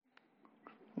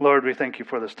Lord, we thank you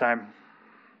for this time.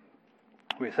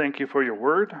 We thank you for your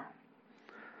word,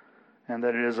 and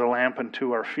that it is a lamp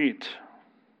unto our feet,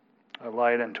 a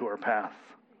light unto our path.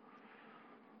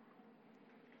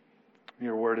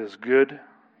 Your word is good.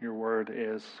 Your word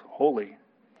is holy.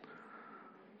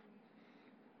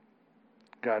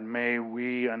 God, may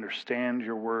we understand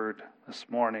your word this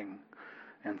morning,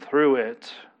 and through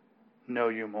it, know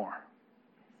you more.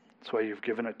 That's why you've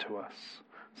given it to us,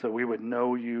 so we would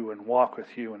know you and walk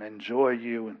with you and enjoy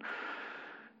you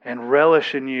and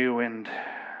relish in you and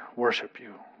worship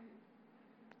you.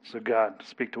 So God,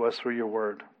 speak to us through your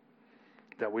word,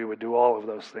 that we would do all of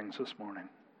those things this morning.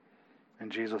 In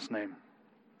Jesus' name,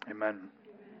 amen.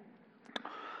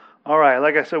 All right,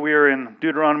 like I said, we are in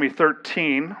Deuteronomy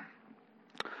 13.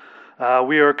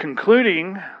 We are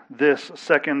concluding this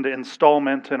second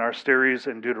installment in our series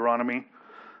in Deuteronomy.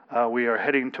 We are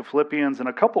heading to Philippians in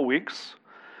a couple weeks.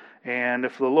 And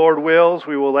if the Lord wills,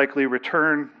 we will likely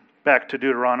return back to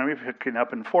Deuteronomy, picking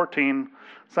up in 14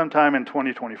 sometime in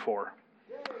 2024.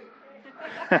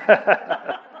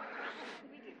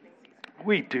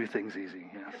 We do things easy,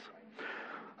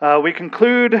 yes. We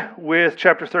conclude with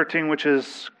chapter 13, which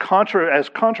is as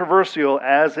controversial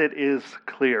as it is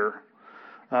clear.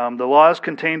 The laws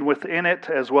contained within it,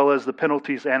 as well as the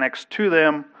penalties annexed to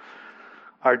them,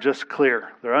 are just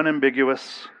clear. They're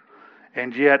unambiguous,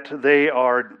 and yet they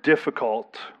are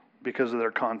difficult because of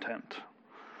their content.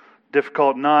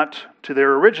 Difficult not to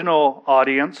their original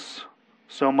audience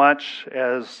so much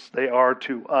as they are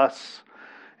to us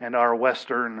and our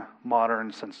Western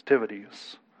modern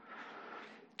sensitivities.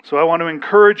 So I want to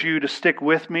encourage you to stick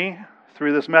with me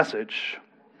through this message.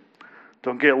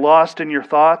 Don't get lost in your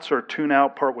thoughts or tune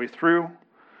out partway through.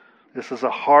 This is a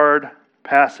hard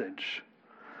passage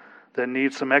that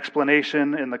needs some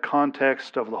explanation in the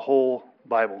context of the whole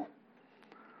Bible.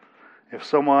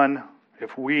 If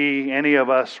any of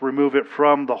us remove it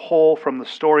from the whole, from the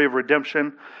story of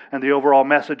redemption and the overall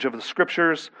message of the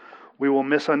Scriptures, we will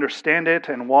misunderstand it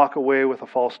and walk away with a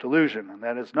false delusion. And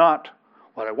that is not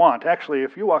what I want. Actually,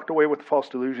 if you walked away with a false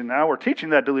delusion now, or teaching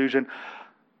that delusion,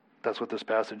 that's what this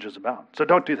passage is about. So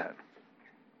don't do that.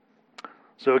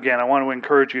 So again, I want to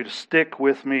encourage you to stick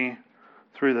with me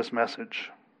through this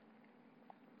message.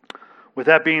 With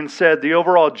that being said, the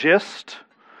overall gist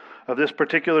of this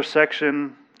particular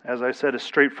section, as I said, is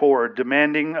straightforward,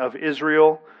 demanding of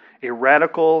Israel a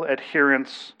radical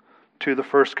adherence to the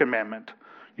first commandment.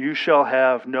 You shall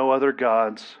have no other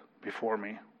gods before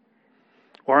me.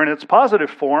 Or in its positive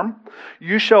form,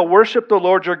 you shall worship the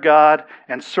Lord your God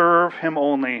and serve him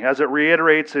only. As it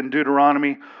reiterates in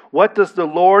Deuteronomy, what does the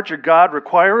Lord your God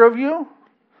require of you?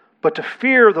 But to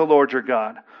fear the Lord your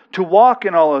God, to walk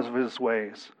in all of his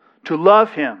ways, to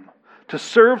love him, to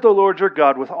serve the Lord your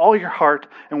God with all your heart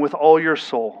and with all your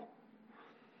soul.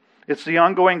 It's the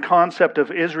ongoing concept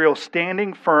of Israel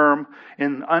standing firm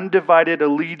in undivided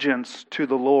allegiance to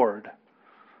the Lord.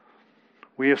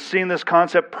 We have seen this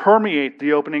concept permeate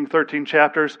the opening 13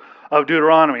 chapters of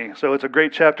Deuteronomy. So it's a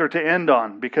great chapter to end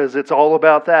on because it's all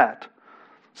about that.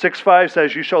 6:5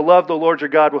 says, you shall love the Lord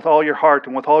your God with all your heart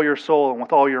and with all your soul and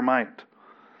with all your might.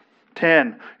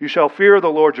 10, you shall fear the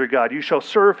Lord your God. You shall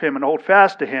serve him and hold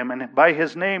fast to him, and by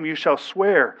his name you shall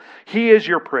swear. He is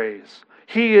your praise.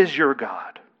 He is your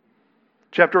God.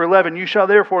 Chapter 11, you shall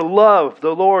therefore love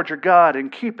the Lord your God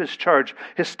and keep his charge,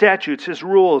 his statutes, his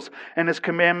rules, and his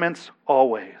commandments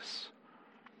always.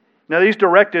 Now these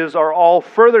directives are all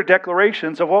further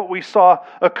declarations of what we saw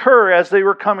occur as they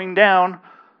were coming down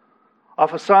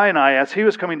off of Sinai, as he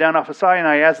was coming down off of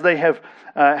Sinai, as they have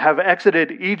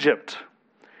exited Egypt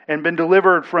and been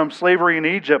delivered from slavery in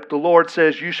Egypt. The Lord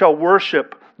says, you shall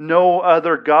worship no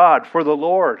other God, for the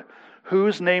Lord,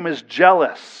 whose name is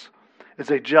jealous,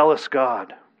 is a jealous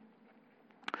God.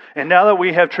 And now that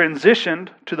we have transitioned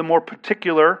to the more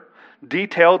particular,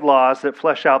 detailed laws that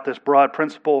flesh out this broad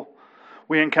principle,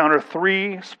 we encounter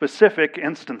three specific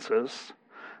instances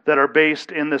that are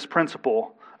based in this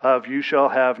principle of you shall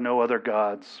have no other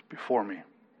gods before me.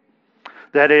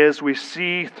 That is, we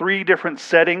see three different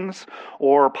settings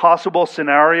or possible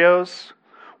scenarios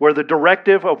where the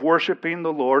directive of worshiping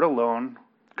the Lord alone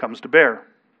comes to bear.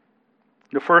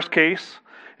 The first case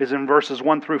is in verses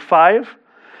 1 through 5,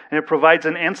 and it provides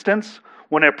an instance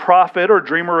when a prophet or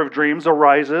dreamer of dreams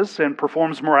arises and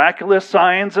performs miraculous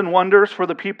signs and wonders for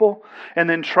the people, and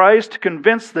then tries to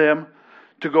convince them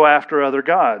to go after other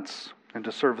gods and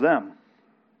to serve them.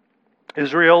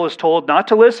 Israel is told not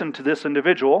to listen to this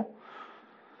individual,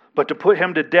 but to put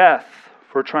him to death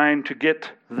for trying to get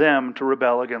them to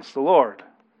rebel against the Lord.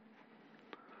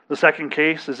 The second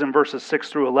case is in verses 6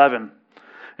 through 11.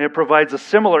 It provides a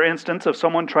similar instance of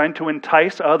someone trying to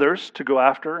entice others to go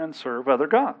after and serve other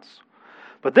gods.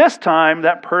 But this time,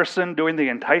 that person doing the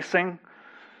enticing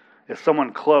is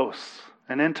someone close,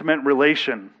 an intimate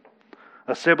relation,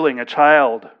 a sibling, a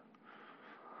child,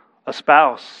 a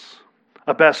spouse,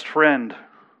 a best friend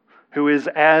who is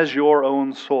as your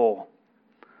own soul.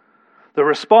 The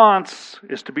response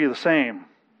is to be the same.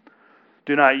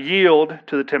 Do not yield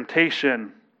to the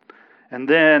temptation and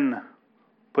then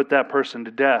put that person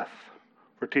to death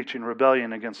for teaching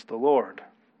rebellion against the Lord.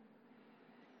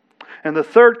 And the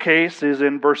third case is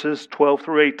in verses 12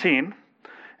 through 18,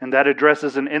 and that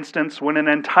addresses an instance when an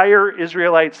entire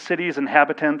Israelite city's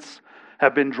inhabitants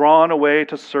have been drawn away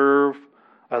to serve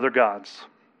other gods.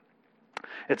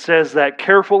 It says that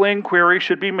careful inquiry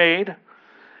should be made,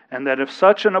 and that if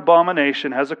such an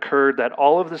abomination has occurred, that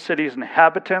all of the city's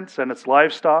inhabitants and its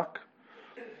livestock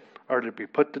are to be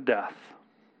put to death.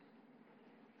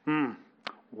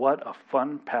 What a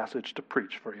fun passage to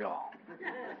preach for y'all.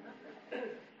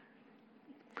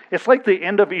 It's like the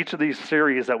end of each of these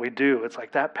series that we do. It's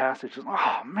like that passage is,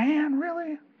 oh man,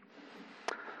 really?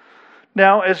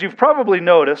 Now, as you've probably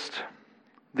noticed,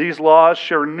 these laws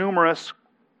share numerous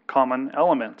common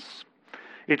elements.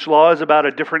 Each law is about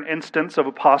a different instance of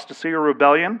apostasy or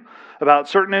rebellion, about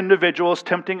certain individuals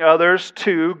tempting others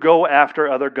to go after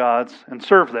other gods and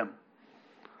serve them.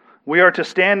 They are to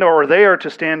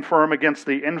stand firm against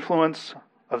the influence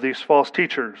of these false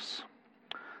teachers.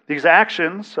 These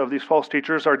actions of these false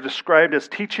teachers are described as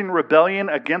teaching rebellion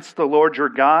against the Lord your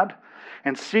God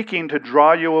and seeking to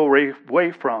draw you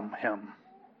away from Him.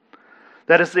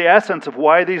 That is the essence of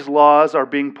why these laws are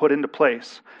being put into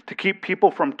place, to keep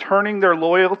people from turning their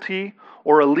loyalty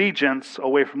or allegiance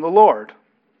away from the Lord,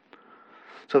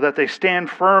 so that they stand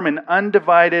firm in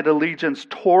undivided allegiance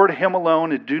toward Him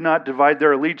alone and do not divide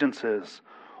their allegiances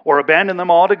or abandon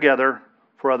them altogether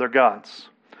for other gods.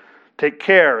 Take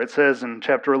care, it says in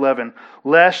chapter 11,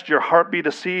 lest your heart be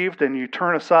deceived and you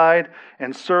turn aside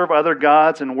and serve other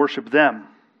gods and worship them.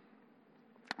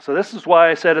 So this is why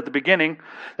I said at the beginning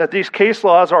that these case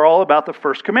laws are all about the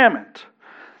first commandment,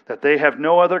 that they have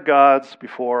no other gods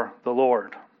before the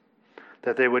Lord,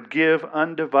 that they would give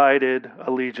undivided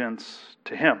allegiance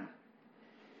to Him.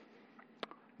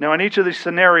 Now in each of these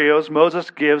scenarios, Moses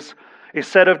gives a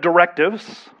set of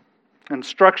directives,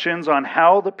 instructions on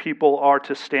how the people are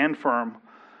to stand firm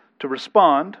to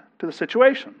respond to the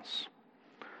situations.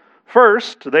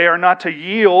 First, they are not to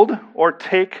yield or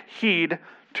take heed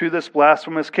to this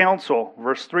blasphemous counsel.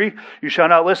 Verse 3, you shall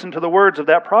not listen to the words of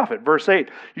that prophet. Verse 8,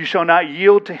 you shall not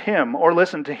yield to him or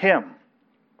listen to him.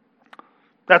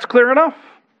 That's clear enough.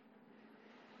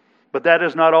 But that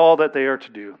is not all that they are to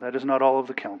do. That is not all of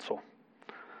the counsel.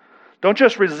 Don't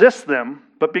just resist them,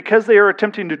 but because they are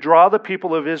attempting to draw the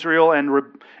people of Israel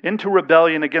into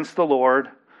rebellion against the Lord,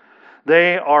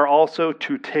 they are also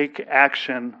to take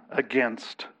action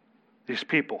against these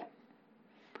people.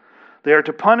 They are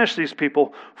to punish these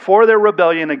people for their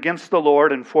rebellion against the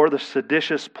Lord and for the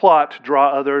seditious plot to draw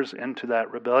others into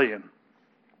that rebellion.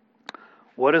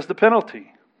 What is the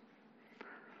penalty?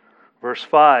 Verse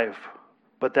 5,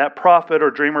 but that prophet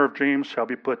or dreamer of dreams shall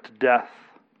be put to death.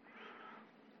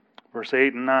 Verse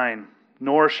 8 and 9,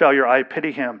 nor shall your eye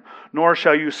pity him, nor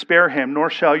shall you spare him, nor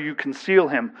shall you conceal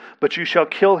him, but you shall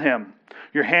kill him.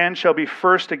 Your hand shall be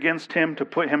first against him to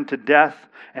put him to death,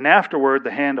 and afterward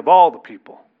the hand of all the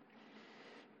people.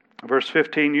 Verse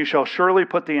 15, you shall surely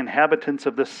put the inhabitants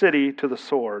of the city to the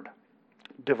sword,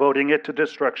 devoting it to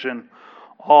destruction,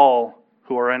 all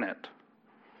who are in it.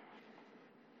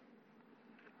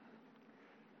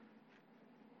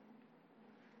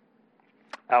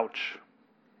 Ouch.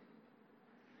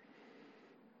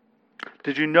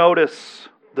 Did you notice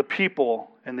the people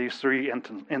in these three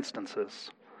instances?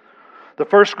 The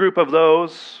first group of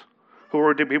those who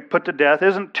were to be put to death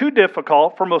isn't too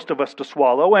difficult for most of us to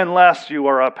swallow unless you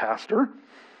are a pastor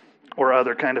or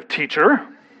other kind of teacher.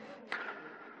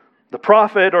 The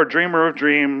prophet or dreamer of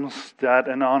dreams, that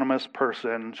anonymous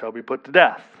person shall be put to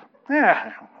death.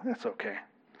 Yeah, that's okay.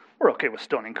 We're okay with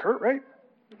stoning Kurt, right?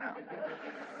 No.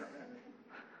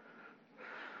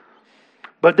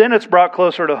 But then it's brought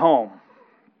closer to home.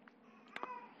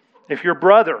 If your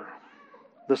brother,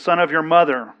 the son of your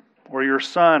mother, or your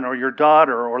son, or your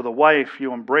daughter, or the wife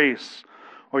you embrace,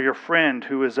 or your friend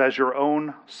who is as your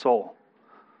own soul,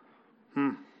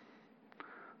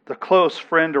 the close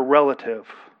friend or relative.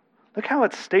 Look how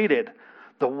it's stated.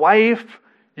 The wife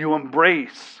you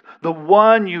embrace, the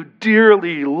one you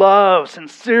dearly love,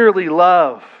 sincerely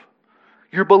love,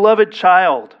 your beloved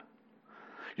child,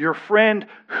 your friend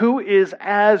who is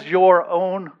as your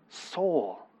own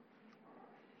soul.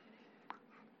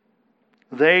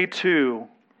 they too,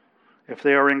 if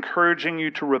they are encouraging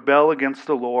you to rebel against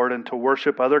the Lord and to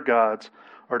worship other gods,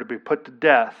 are to be put to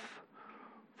death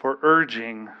for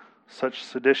urging such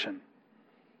sedition.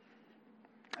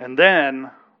 And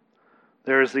then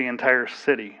there is the entire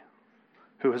city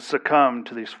who has succumbed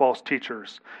to these false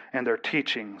teachers and their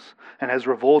teachings and has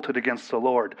revolted against the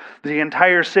Lord. The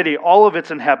entire city, all of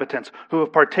its inhabitants who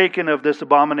have partaken of this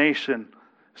abomination,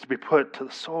 is to be put to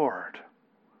the sword.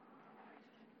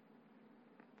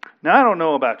 Now, I don't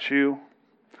know about you,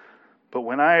 but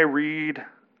when I read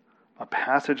a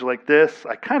passage like this,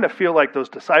 I kind of feel like those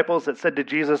disciples that said to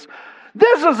Jesus,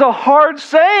 "This is a hard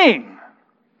saying.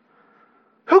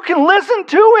 Who can listen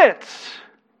to it?"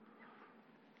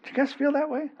 Do you guys feel that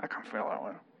way? I can feel that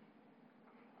way.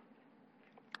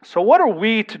 So what are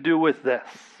we to do with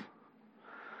this?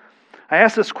 I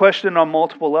ask this question on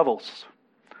multiple levels.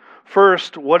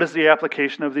 First, what is the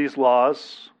application of these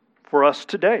laws for us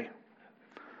today?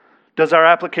 Does our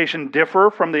application differ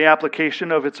from the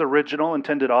application of its original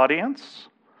intended audience?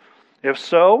 If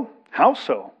so, how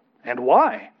so? And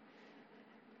why?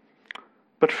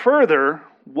 But further,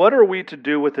 what are we to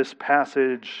do with this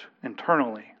passage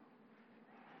internally?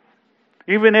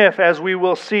 Even if, as we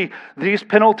will see, these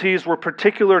penalties were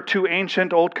particular to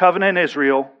ancient Old Covenant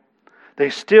Israel, they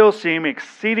still seem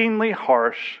exceedingly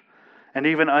harsh and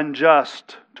even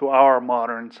unjust to our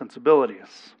modern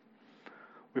sensibilities.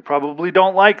 We probably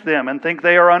don't like them and think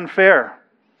they are unfair.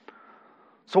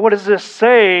 So what does this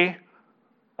say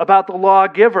about the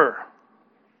lawgiver?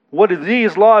 What do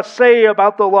these laws say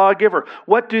about the lawgiver?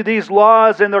 What do these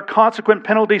laws and their consequent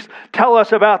penalties tell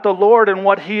us about the Lord and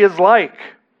what He is like?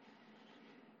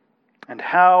 And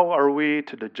how are we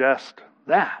to digest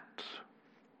that?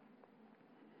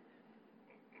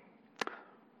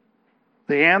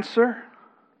 The answer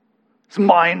is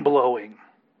mind-blowing,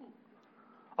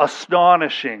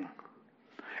 astonishing.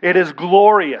 It is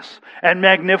glorious and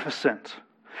magnificent.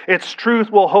 Its truth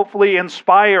will hopefully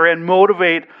inspire and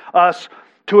motivate us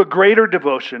to a greater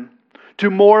devotion, to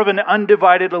more of an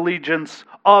undivided allegiance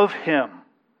of Him.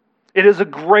 It is a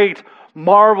great,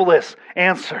 marvelous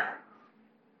answer.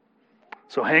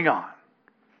 So hang on.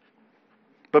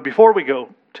 But before we go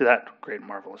to that great,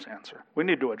 marvelous answer, we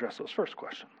need to address those first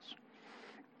questions.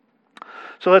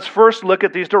 So let's first look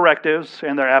at these directives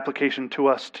and their application to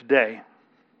us today.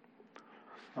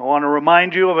 I want to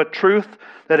remind you of a truth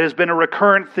that has been a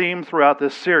recurrent theme throughout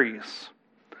this series.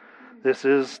 This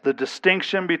is the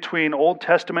distinction between Old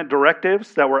Testament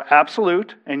directives that were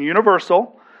absolute and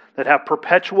universal, that have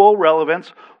perpetual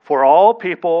relevance for all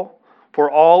people,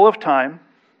 for all of time,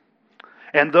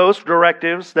 and those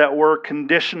directives that were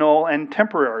conditional and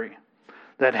temporary,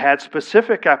 that had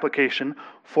specific application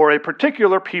for a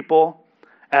particular people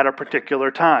at a particular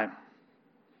time.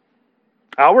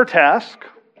 Our task,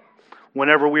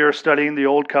 whenever we are studying the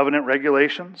Old Covenant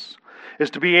regulations, is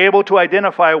to be able to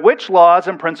identify which laws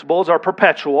and principles are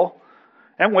perpetual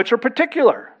and which are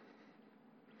particular,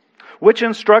 which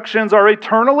instructions are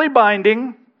eternally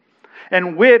binding,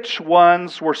 and which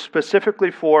ones were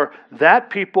specifically for that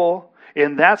people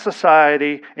in that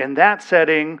society, in that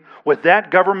setting, with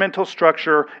that governmental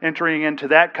structure entering into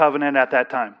that covenant at that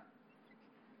time.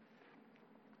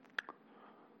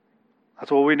 That's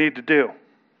what we need to do.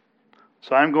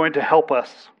 So I'm going to help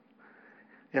us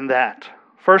in that.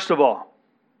 First of all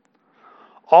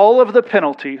of the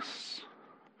penalties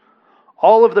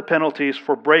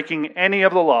for breaking any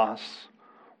of the laws,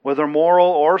 whether moral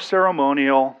or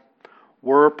ceremonial,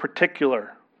 were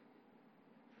particular.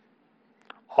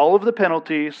 All of the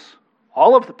penalties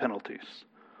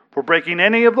for breaking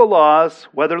any of the laws,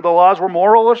 whether the laws were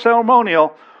moral or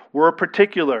ceremonial, were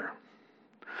particular.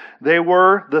 They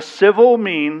were the civil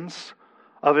means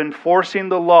of enforcing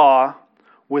the law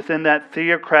within that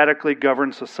theocratically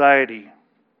governed society.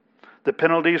 The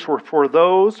penalties were for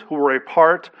those who were a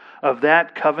part of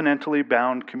that covenantally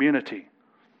bound community.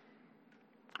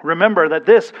 Remember that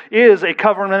this is a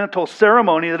covenantal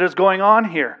ceremony that is going on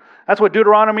here. That's what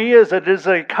Deuteronomy is. It is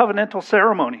a covenantal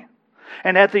ceremony.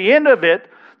 And at the end of it,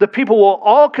 the people will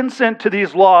all consent to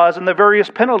these laws and the various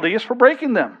penalties for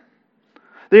breaking them.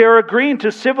 They are agreeing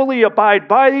to civilly abide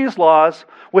by these laws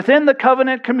within the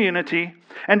covenant community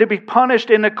and to be punished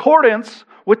in accordance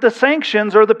with the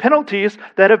sanctions or the penalties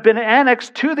that have been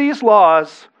annexed to these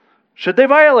laws should they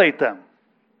violate them.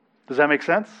 Does that make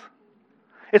sense?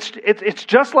 It's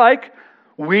just like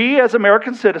we as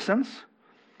American citizens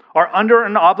are under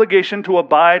an obligation to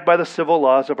abide by the civil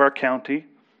laws of our county,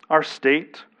 our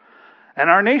state, and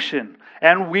our nation.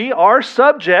 And we are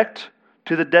subject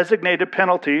to the designated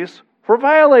penalties for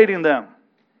violating them.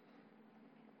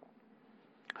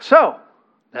 So,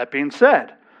 that being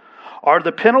said, Are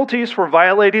the penalties for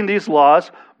violating these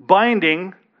laws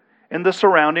binding in the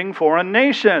surrounding foreign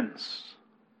nations?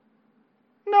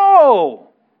 No.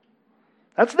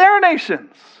 That's their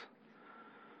nations.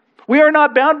 We are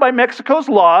not bound by Mexico's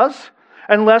laws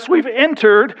unless we've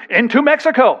entered into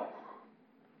Mexico.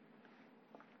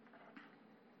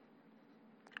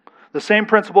 The same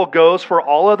principle goes for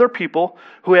all other people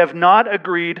who have not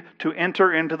agreed to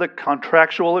enter into the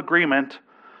contractual agreement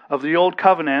of the Old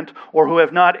Covenant or who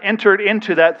have not entered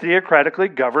into that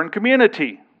theocratically governed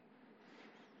community.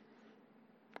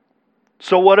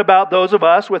 So what about those of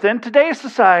us within today's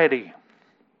society?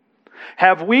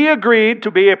 Have we agreed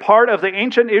to be a part of the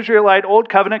ancient Israelite Old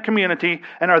Covenant community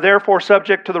and are therefore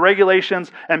subject to the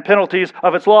regulations and penalties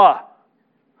of its law?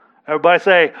 Everybody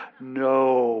say,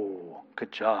 no.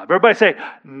 Good job. Everybody say,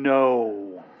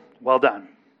 no. Well done.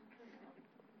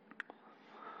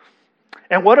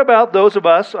 And what about those of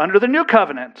us under the New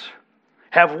Covenant?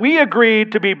 Have we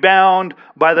agreed to be bound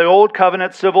by the Old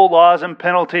Covenant civil laws and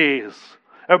penalties?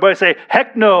 Everybody say,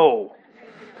 heck no.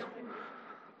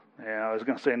 Yeah, I was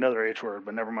going to say another H word,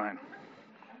 but never mind.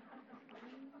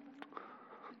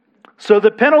 So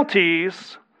the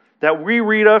penalties that we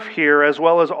read of here, as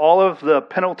well as all of the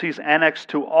penalties annexed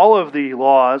to all of the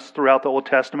laws throughout the Old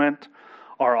Testament,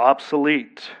 are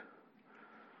obsolete.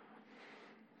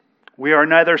 We are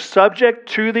neither subject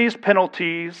to these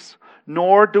penalties,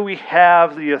 nor do we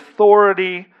have the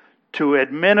authority to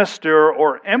administer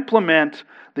or implement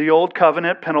the Old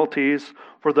Covenant penalties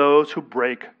for those who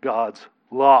break God's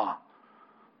law.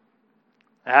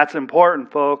 That's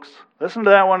important, folks. Listen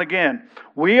to that one again.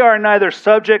 We are neither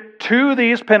subject to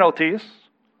these penalties,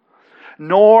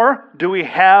 nor do we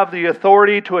have the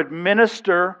authority to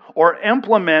administer or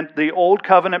implement the Old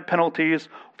Covenant penalties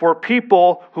for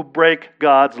people who break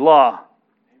God's law.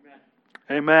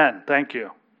 Amen. Amen. Thank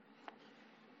you.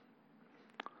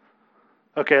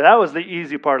 Okay, that was the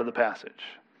easy part of the passage.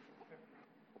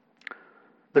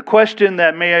 The question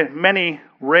that many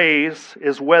raise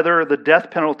is whether the death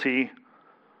penalty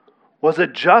was a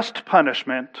just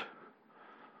punishment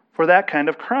for that kind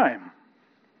of crime.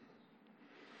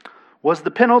 Was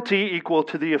the penalty equal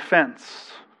to the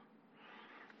offense?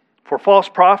 For false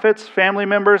prophets, family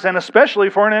members, and especially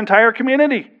for an entire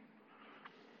community.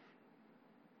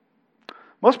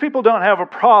 Most people don't have a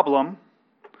problem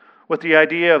with the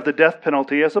idea of the death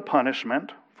penalty as a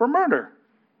punishment for murder.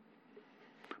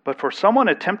 But for someone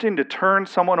attempting to turn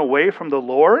someone away from the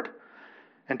Lord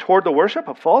and toward the worship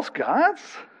of false gods,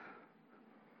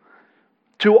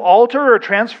 to alter or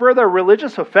transfer their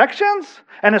religious affections,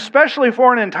 and especially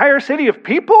for an entire city of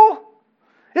people,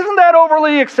 isn't that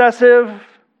overly excessive?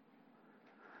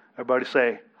 Everybody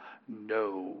say,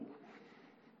 no.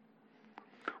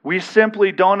 We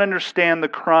simply don't understand the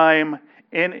crime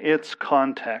in its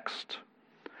context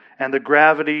and the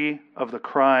gravity of the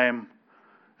crime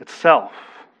itself.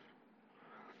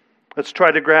 Let's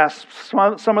try to grasp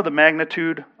some of the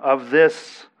magnitude of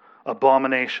this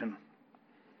abomination.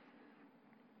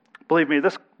 Believe me,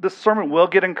 this sermon will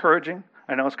get encouraging.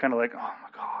 I know it's kind of like, oh my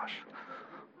gosh.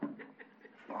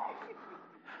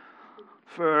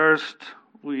 First,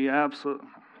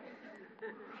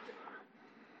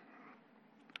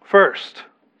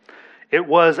 it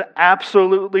was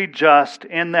absolutely just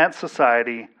in that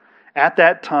society at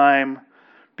that time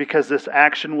because this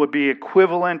action would be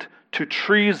equivalent to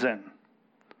treason,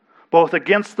 both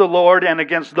against the Lord and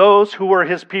against those who were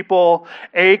his people,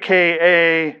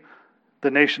 aka the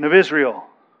nation of Israel.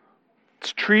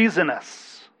 It's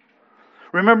treasonous.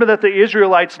 Remember that the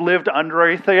Israelites lived under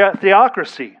a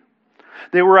theocracy.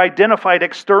 They were identified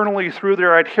externally through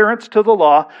their adherence to the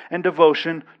law and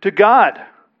devotion to God.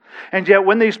 And yet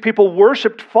when these people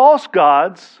worshipped false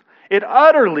gods, it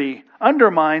utterly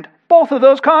undermined both of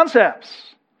those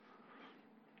concepts.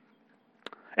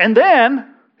 And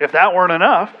then, if that weren't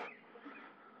enough,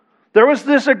 there was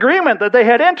this agreement that they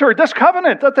had entered, this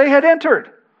covenant that they had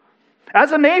entered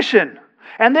as a nation.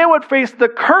 And they would face the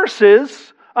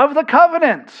curses of the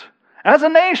covenant as a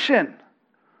nation.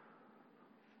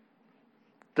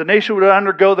 The nation would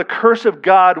undergo the curse of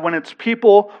God when its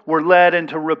people were led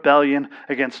into rebellion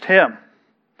against him.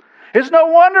 It's no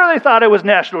wonder they thought it was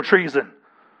national treason.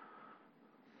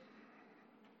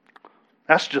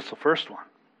 That's just the first one.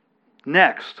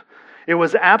 Next, it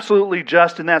was absolutely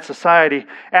just in that society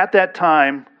at that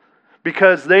time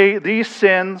because these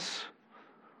sins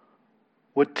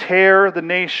would tear the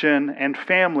nation and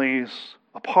families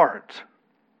apart.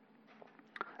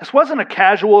 This wasn't a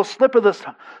casual slip of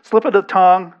the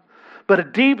tongue, but a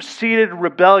deep-seated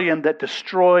rebellion that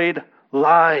destroyed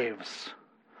lives,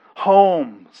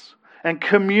 homes, and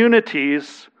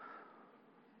communities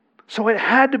So it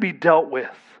had to be dealt with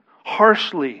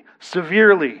harshly,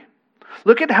 severely.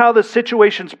 Look at how the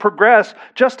situations progress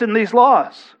just in these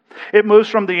laws. It moves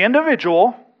from the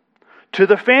individual to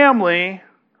the family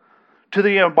to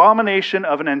the abomination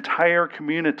of an entire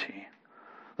community.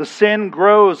 The sin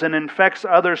grows and infects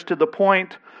others to the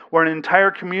point where an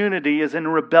entire community is in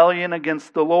rebellion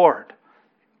against the Lord.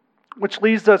 Which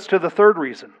leads us to the third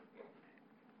reason.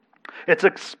 It's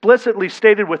explicitly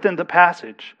stated within the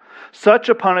passage. Such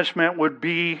a punishment would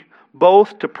be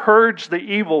both to purge the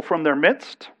evil from their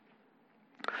midst,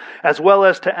 as well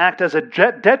as to act as a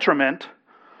detriment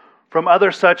from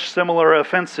other such similar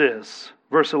offenses.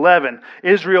 Verse 11,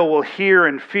 Israel will hear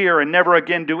and fear and never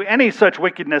again do any such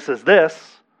wickedness as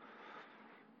this.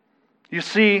 You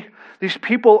see, these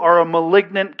people are a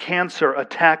malignant cancer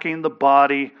attacking the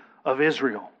body of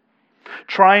Israel,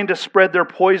 trying to spread their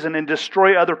poison and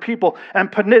destroy other people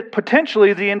and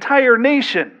potentially the entire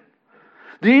nation.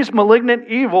 These malignant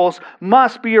evils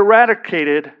must be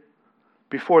eradicated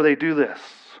before they do this.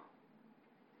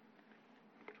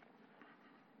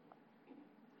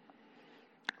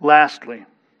 Lastly,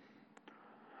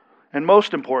 and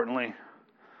most importantly,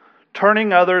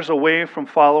 turning others away from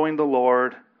following the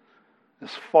Lord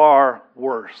is far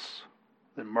worse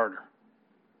than murder.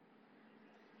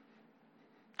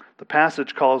 The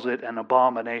passage calls it an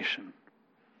abomination.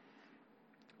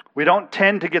 We don't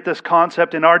tend to get this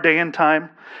concept in our day and time,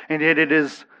 and yet it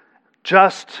is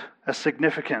just as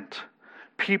significant.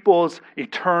 People's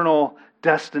eternal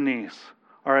destinies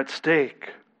are at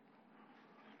stake.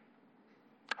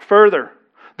 Further,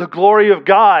 the glory of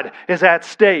God is at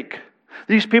stake.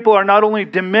 These people are not only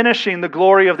diminishing the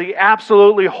glory of the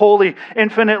absolutely holy,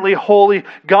 infinitely holy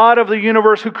God of the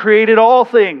universe who created all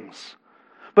things,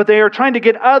 but they are trying to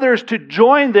get others to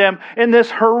join them in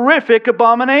this horrific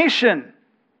abomination.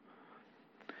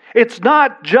 It's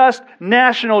not just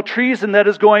national treason that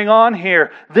is going on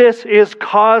here. This is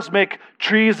cosmic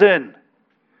treason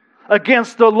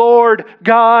against the Lord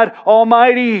God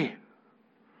Almighty.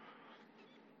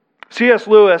 C.S.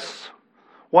 Lewis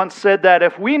once said that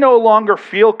if we no longer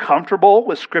feel comfortable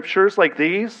with scriptures like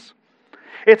these,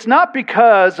 it's not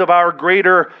because of our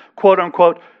greater,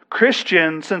 quote-unquote,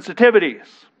 Christian sensitivities,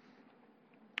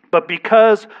 but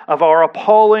because of our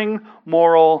appalling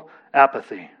moral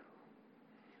apathy.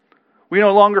 We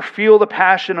no longer feel the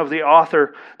passion of the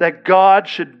author that God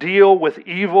should deal with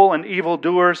evil and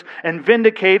evildoers and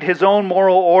vindicate His own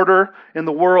moral order in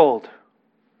the world.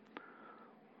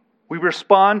 We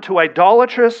respond to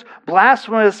idolatrous,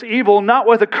 blasphemous evil not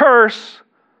with a curse,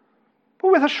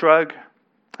 but with a shrug.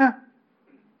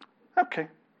 Okay,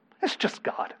 it's just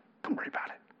God. Don't worry about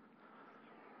it.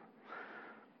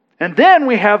 And then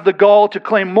we have the gall to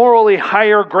claim morally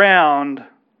higher ground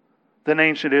than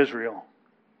ancient Israel.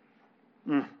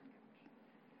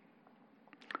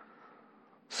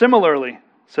 Similarly,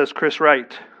 says Chris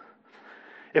Wright,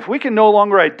 if we can no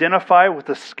longer identify with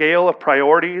the scale of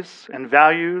priorities and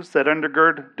values that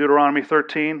undergird Deuteronomy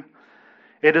 13,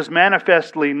 it is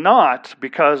manifestly not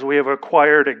because we have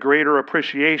acquired a greater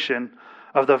appreciation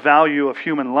of the value of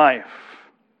human life,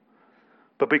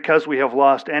 but because we have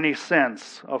lost any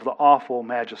sense of the awful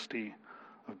majesty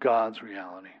of God's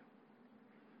reality.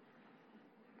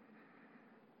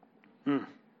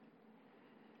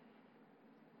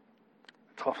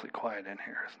 It's awfully quiet in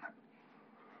here, isn't it?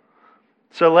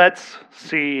 So let's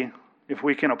see if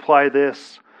we can apply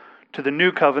this to the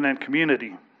New Covenant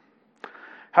community.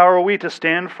 How are we to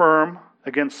stand firm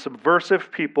against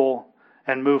subversive people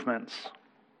and movements?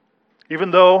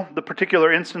 Even though the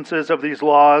particular instances of these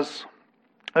laws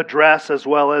address as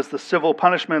well as the civil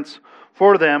punishments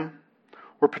for them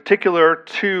were particular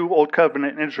to Old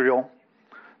Covenant Israel,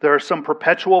 there are some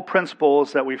perpetual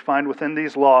principles that we find within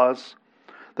these laws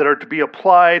that are to be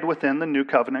applied within the New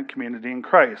Covenant community in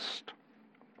Christ.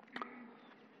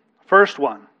 First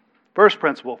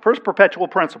perpetual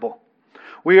principle.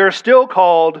 We are still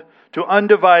called to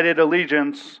undivided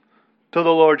allegiance to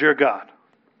the Lord your God.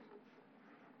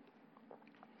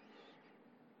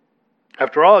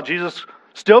 After all, Jesus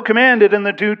still commanded in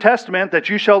the New Testament that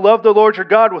you shall love the Lord your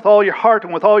God with all your heart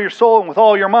and with all your soul and with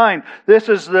all your mind. This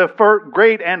is the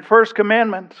great and first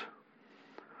commandment.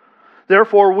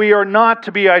 Therefore, we are not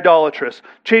to be idolatrous,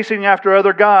 chasing after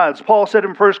other gods. Paul said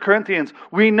in 1 Corinthians,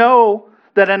 we know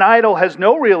that an idol has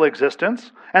no real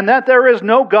existence and that there is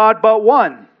no God but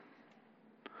one.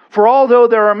 For although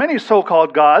there are many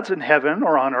so-called gods in heaven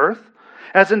or on earth,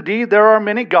 as indeed there are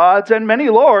many gods and many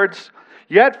lords,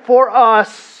 yet for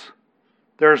us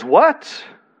there's what?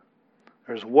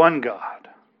 There's one God,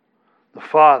 the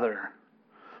Father,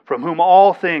 from whom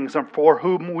all things and for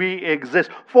whom we exist.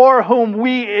 For whom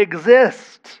we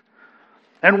exist.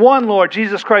 and one Lord,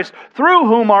 Jesus Christ, through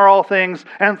whom are all things,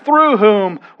 and through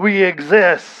whom we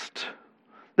exist.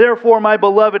 Therefore, my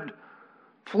beloved,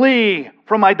 flee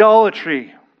from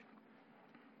idolatry.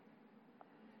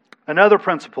 Another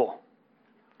principle.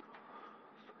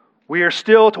 We are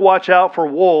still to watch out for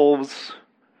wolves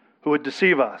who would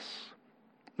deceive us.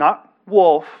 Not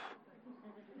wolf,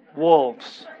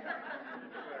 wolves.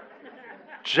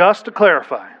 Just to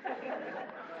clarify.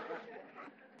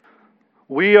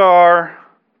 We are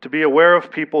to be aware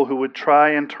of people who would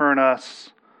try and turn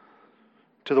us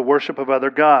to the worship of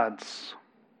other gods.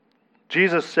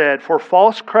 Jesus said, "For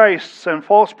false Christs and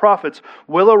false prophets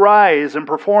will arise and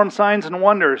perform signs and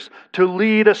wonders to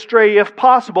lead astray, if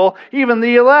possible, even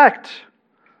the elect.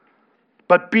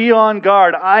 But be on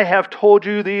guard. I have told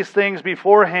you these things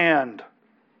beforehand."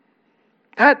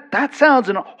 That sounds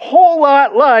a whole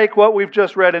lot like what we've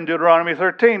just read in Deuteronomy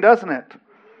 13, doesn't it?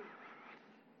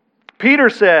 Peter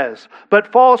says,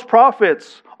 "But false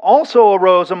prophets also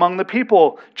arose among the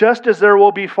people, just as there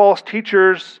will be false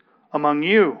teachers among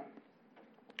you,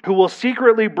 who will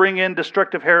secretly bring in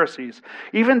destructive heresies,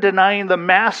 even denying the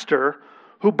master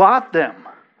who bought them,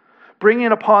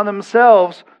 bringing upon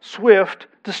themselves swift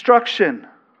destruction."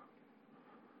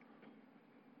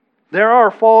 There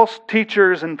are false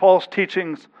teachers and false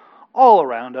teachings all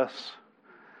around us.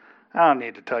 I don't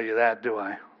need to tell you that, do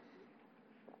I?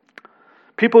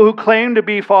 People who claim to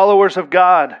be followers of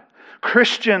God,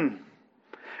 Christian,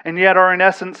 and yet are in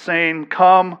essence saying,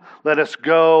 "Come, let us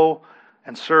go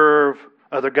and serve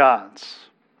other gods."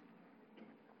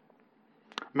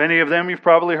 Many of them you've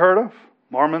probably heard of.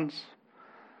 Mormons,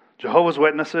 Jehovah's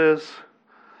Witnesses,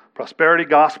 prosperity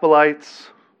gospelites,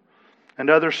 and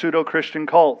other pseudo-Christian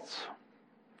cults.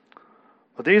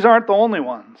 But these aren't the only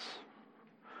ones.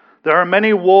 There are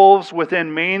many wolves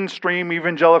within mainstream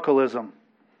evangelicalism.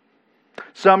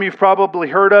 Some you've probably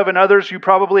heard of and others you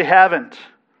probably haven't.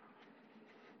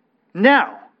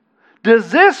 Now,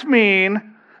 does this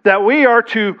mean that we are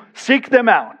to seek them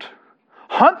out,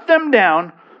 hunt them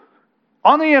down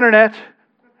on the internet,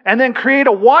 and then create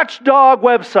a watchdog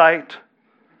website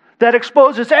that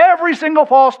exposes every single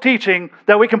false teaching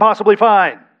that we can possibly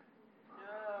find? No.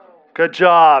 Good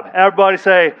job. Everybody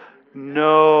say,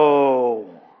 no.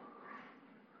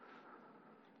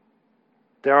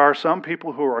 There are some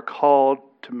people who are called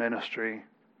to ministry,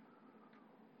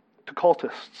 to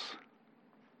cultists.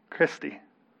 Christy,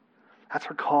 that's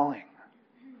her calling.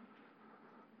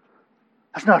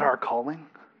 That's not our calling.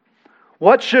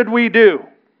 What should we do?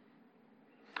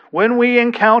 When we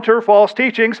encounter false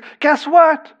teachings, guess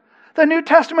what? The New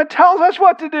Testament tells us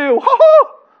what to do.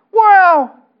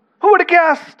 Wow! Who would have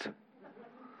guessed?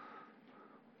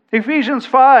 Ephesians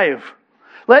 5.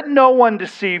 "Let no one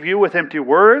deceive you with empty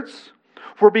words,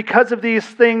 for because of these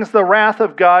things the wrath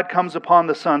of God comes upon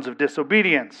the sons of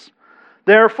disobedience.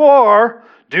 Therefore,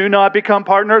 do not become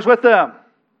partners with them."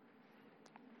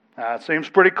 That seems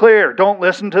pretty clear. Don't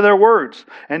listen to their words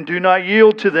and do not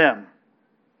yield to them.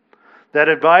 That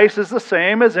advice is the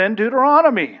same as in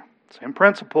Deuteronomy. Same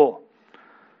principle.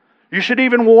 You should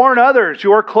even warn others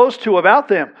you are close to about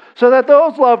them, so that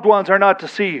those loved ones are not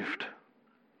deceived.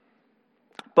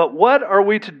 But what are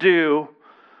we to do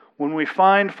when we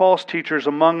find false teachers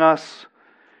among us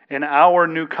in our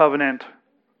New Covenant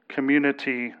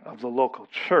community of the local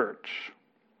church?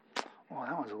 Well,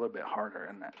 that one's a little bit harder,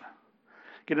 isn't it?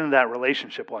 Get into that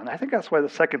relationship one. I think that's why the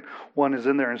second one is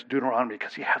in there is Deuteronomy,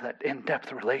 because you have that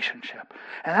in-depth relationship.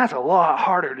 And that's a lot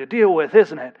harder to deal with,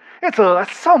 isn't it?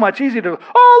 It's so much easier to,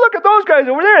 oh, look at those guys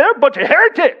over there. They're a bunch of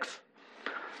heretics.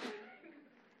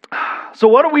 So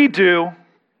what do we do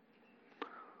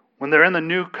when they're in the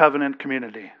New Covenant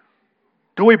community?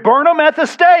 Do we burn them at the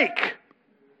stake?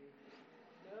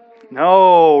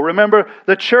 No. Remember,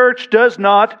 the church does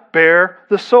not bear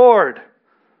the sword.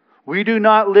 We do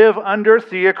not live under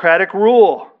theocratic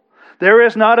rule. There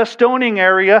is not a stoning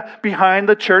area behind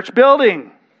the church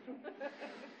building.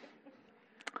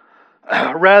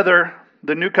 Rather,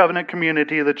 the New Covenant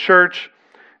community, the church,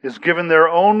 is given their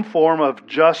own form of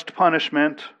just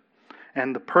punishment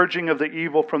and the purging of the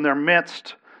evil from their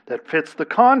midst that fits the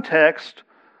context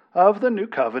of the New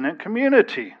Covenant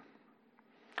community.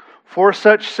 For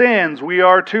such sins, we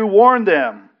are to warn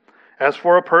them. As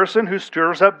for a person who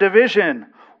stirs up division,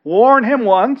 warn him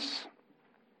once,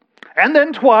 and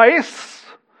then twice.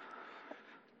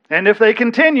 And if they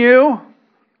continue,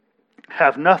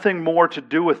 have nothing more to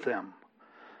do with them,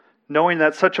 knowing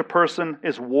that such a person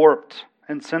is warped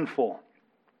and sinful.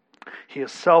 He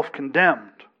is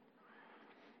self-condemned.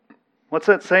 What's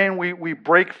that saying? We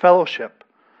break fellowship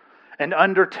and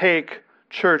undertake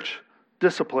church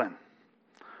discipline,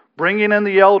 bringing in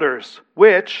the elders,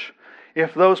 which,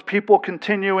 if those people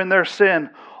continue in their sin,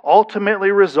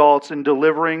 ultimately results in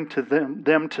delivering to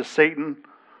them to Satan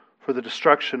for the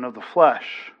destruction of the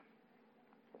flesh.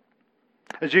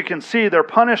 As you can see, their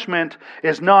punishment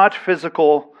is not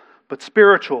physical, but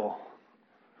spiritual.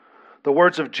 The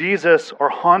words of Jesus are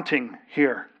haunting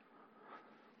here.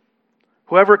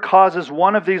 Whoever causes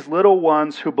one of these little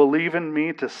ones who believe in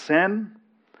me to sin,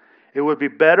 it would be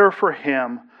better for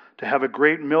him to have a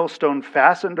great millstone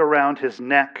fastened around his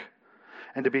neck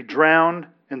and to be drowned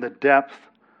in the depth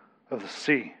of the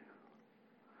sea.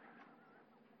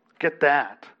 Get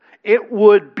that. It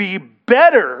would be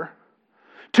better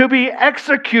to be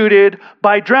executed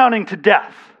by drowning to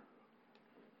death.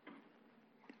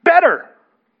 Better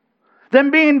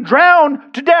than being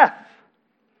drowned to death.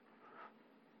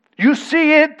 You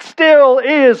see, it still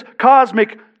is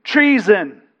cosmic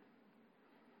treason.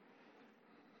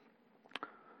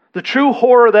 The true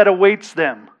horror that awaits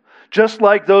them, just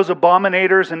like those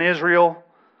abominators in Israel,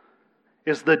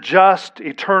 is the just,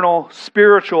 eternal,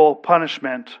 spiritual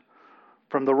punishment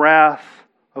from the wrath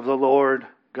of the Lord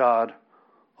God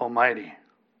Almighty.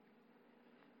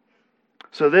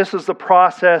 So this is the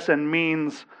process and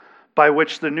means by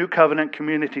which the New Covenant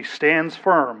community stands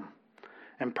firm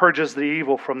and purges the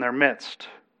evil from their midst.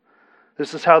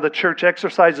 This is how the church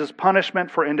exercises punishment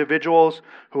for individuals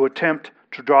who attempt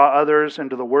to draw others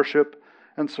into the worship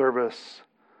and service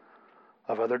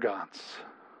of other gods.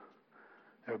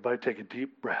 Everybody take a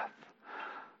deep breath.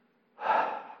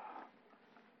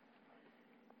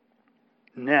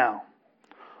 Now,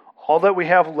 all that we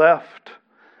have left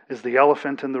is the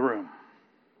elephant in the room.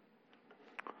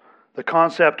 The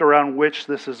concept around which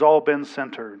this has all been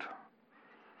centered.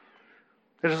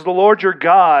 It is the Lord your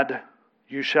God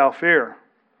you shall fear.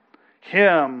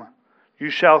 Him you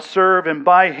shall serve, and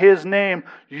by His name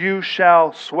you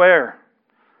shall swear.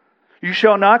 You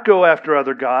shall not go after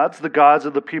other gods, the gods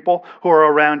of the people who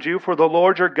are around you, for the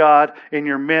Lord your God in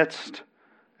your midst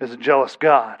is a jealous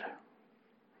God.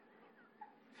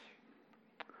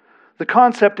 The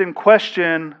concept in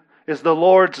question is the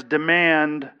Lord's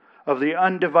demand of the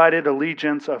undivided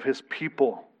allegiance of His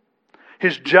people.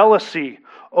 His jealousy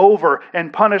over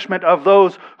and punishment of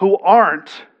those who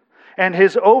aren't, and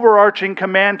His overarching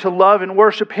command to love and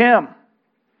worship Him.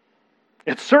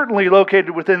 It's certainly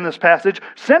located within this passage,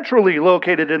 centrally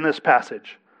located in this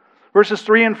passage. Verses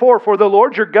 3 and 4, for the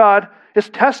Lord your God is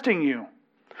testing you,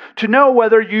 to know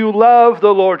whether you love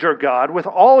the Lord your God with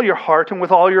all your heart and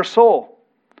with all your soul.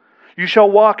 You shall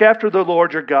walk after the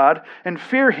Lord your God and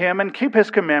fear Him and keep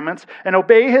His commandments and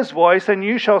obey His voice, and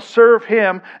you shall serve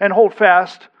Him and hold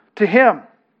fast to Him.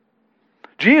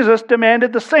 Jesus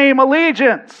demanded the same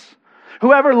allegiance.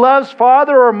 Whoever loves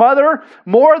father or mother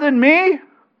more than me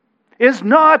is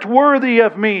not worthy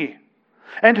of me.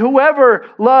 And whoever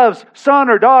loves son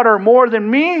or daughter more than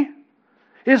me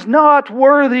is not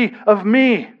worthy of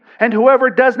me. And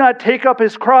whoever does not take up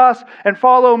his cross and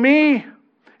follow me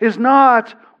is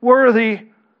not worthy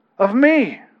of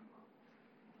me.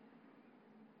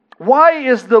 Why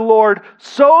is the Lord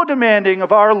so demanding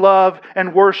of our love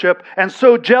and worship and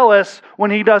so jealous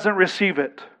when He doesn't receive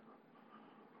it?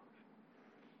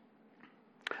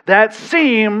 That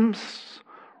seems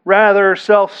rather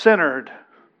self-centered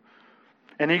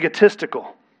and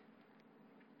egotistical,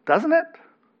 doesn't it?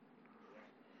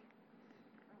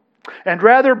 And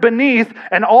rather beneath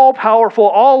an all-powerful,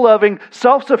 all-loving,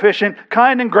 self-sufficient,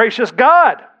 kind and gracious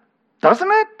God, doesn't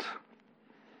it?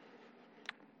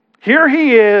 Here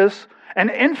He is,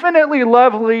 an infinitely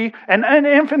lovely and an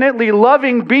infinitely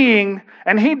loving being,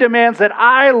 and He demands that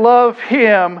I love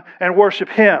Him and worship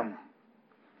Him.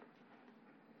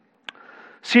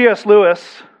 C.S.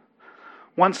 Lewis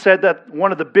once said that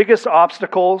one of the biggest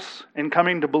obstacles in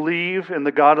coming to believe in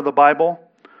the God of the Bible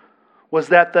was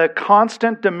that the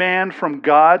constant demand from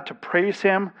God to praise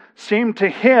Him seemed to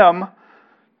him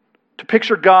to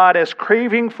picture God as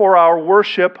craving for our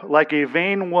worship like a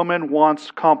vain woman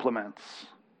wants compliments.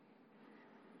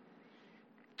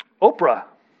 Oprah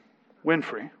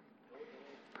Winfrey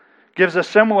gives a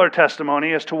similar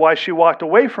testimony as to why she walked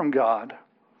away from God.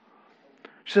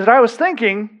 She said, I was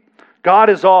thinking, God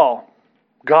is all.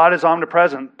 God is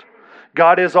omnipresent.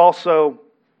 God is also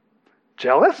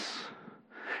jealous.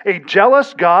 A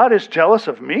jealous God is jealous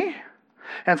of me?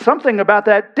 And something about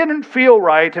that didn't feel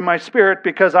right in my spirit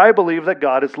because I believe that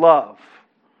God is love.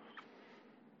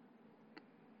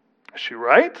 Is she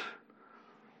right?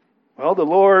 Well, the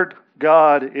Lord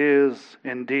God is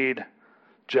indeed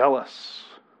jealous.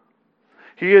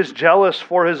 He is jealous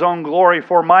for His own glory,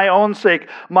 for my own sake.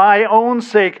 My own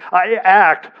sake I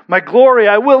act. My glory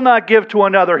I will not give to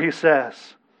another, He says.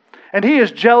 And he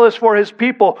is jealous for his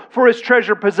people, for his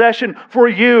treasured possession, for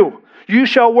you. You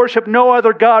shall worship no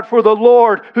other God, for the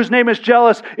Lord, whose name is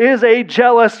jealous, is a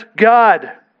jealous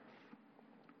God.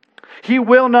 He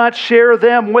will not share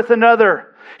them with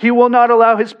another. He will not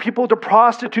allow his people to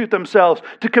prostitute themselves,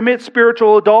 to commit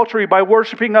spiritual adultery by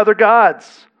worshiping other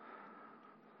gods.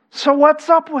 So what's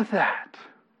up with that?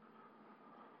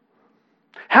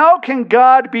 How can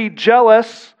God be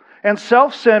jealous and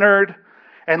self-centered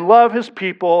and love his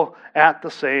people at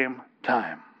the same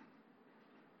time?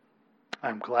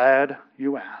 I'm glad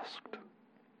you asked.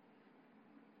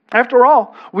 After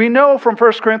all, we know from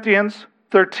 1 Corinthians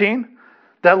 13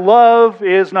 that love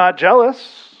is not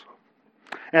jealous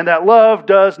and that love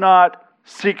does not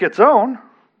seek its own.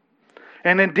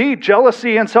 And indeed,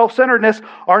 jealousy and self-centeredness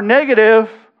are negative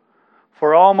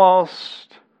for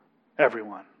almost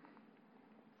everyone.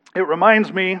 It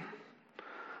reminds me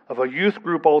of a youth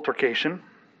group altercation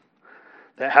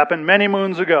that happened many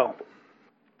moons ago.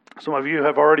 Some of you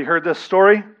have already heard this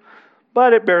story,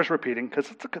 but it bears repeating because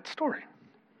it's a good story.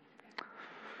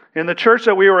 In the church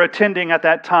that we were attending at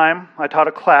that time, I taught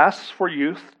a class for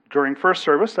youth during first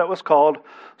service that was called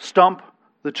Stump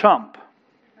the Chump.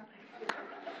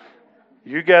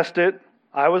 You guessed it,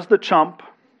 I was the chump,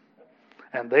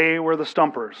 and they were the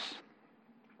stumpers.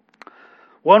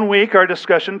 One week, our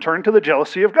discussion turned to the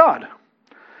jealousy of God.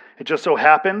 It just so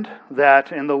happened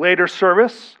that in the later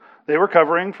service, they were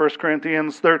covering 1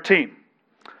 Corinthians 13.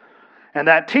 And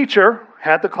that teacher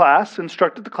had the class,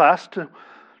 instructed the class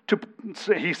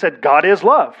he said, God is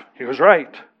love. He was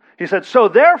right. He said, so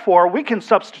therefore, we can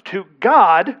substitute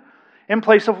God in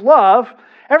place of love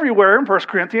everywhere in 1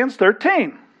 Corinthians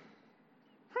 13.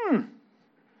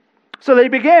 So they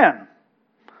began.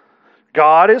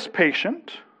 God is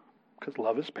patient, because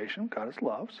love is patient. God is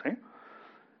love, see?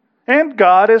 And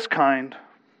God is kind.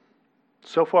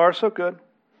 So far, so good.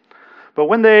 But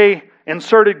when they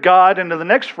inserted God into the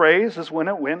next phrase is when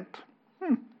it went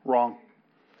wrong.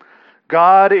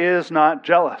 God is not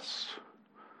jealous.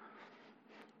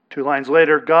 2 lines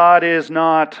later, God is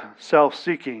not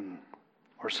self-seeking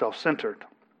or self-centered.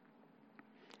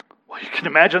 Well, you can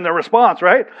imagine their response,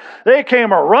 right? They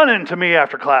came running to me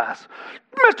after class.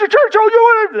 Mr. Churchill,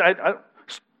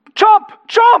 chump!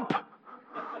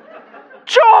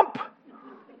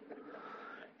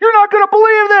 You're not going to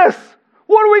believe this!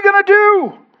 What are we going to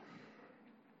do?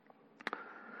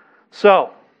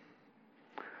 So,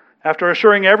 after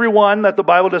assuring everyone that the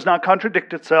Bible does not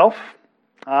contradict itself,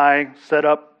 I set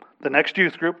up the next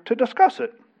youth group to discuss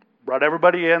it. Brought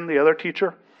everybody in, the other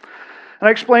teacher, and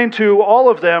I explained to all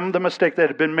of them the mistake that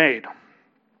had been made.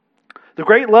 The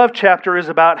Great Love chapter is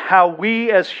about how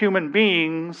we as human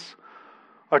beings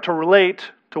are to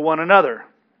relate to one another.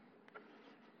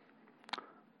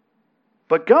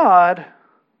 But God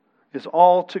is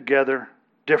altogether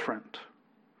different.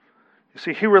 You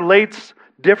see, He relates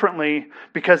differently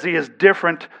because He is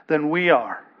different than we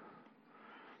are.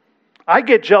 I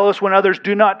get jealous when others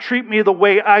do not treat me the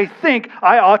way I think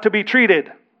I ought to be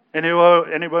treated.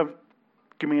 Anyone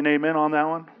give me an amen on that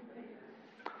one?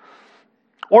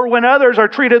 Or when others are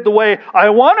treated the way I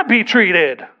want to be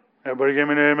treated. Everybody give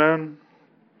me an amen?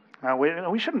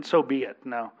 We shouldn't so be it.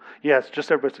 No. Yes,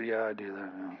 just everybody say, yeah, I do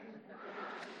that. No.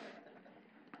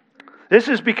 This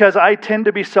is because I tend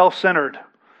to be self-centered.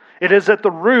 It is at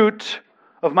the root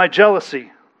of my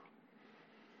jealousy.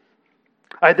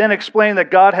 I then explain that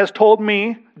God has told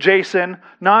me, Jason,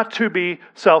 not to be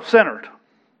self-centered.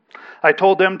 I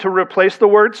told them to replace the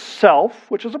word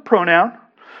self, which is a pronoun,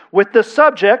 with the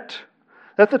subject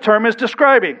that the term is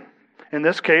describing. In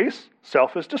this case,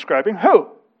 self is describing who?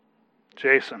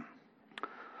 Jason.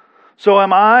 So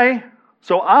I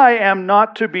am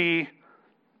not to be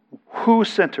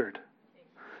who-centered?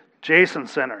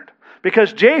 Jason-centered.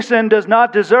 Because Jason does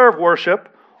not deserve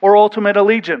worship or ultimate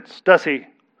allegiance, does he?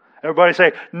 Everybody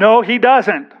say, no, he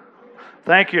doesn't.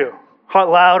 Thank you.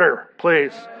 Louder,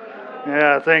 please.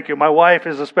 Yeah, thank you. My wife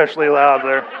is especially loud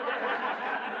there.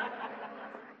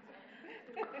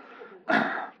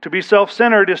 To be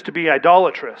self-centered is to be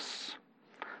idolatrous.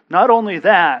 Not only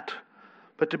that,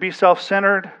 but to be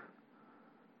self-centered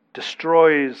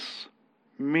destroys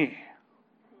me.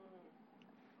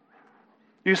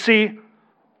 You see,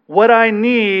 what I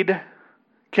need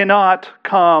cannot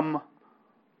come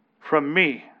from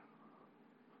me.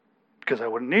 Because I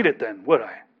wouldn't need it then, would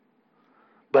I?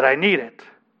 But I need it.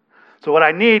 So what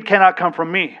I need cannot come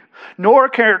from me. Nor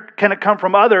can it come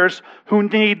from others who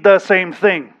need the same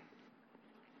thing.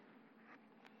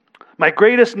 My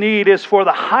greatest need is for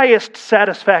the highest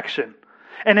satisfaction,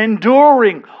 an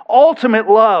enduring, ultimate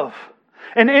love.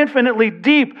 an infinitely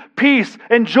deep peace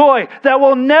and joy that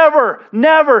will never,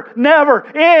 never, never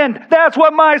end. That's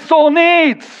what my soul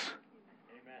needs.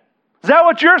 Is that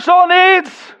what your soul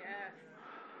needs?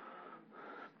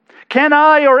 Can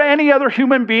I or any other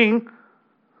human being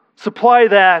supply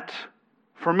that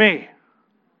for me?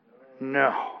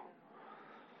 No.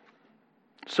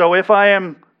 So if I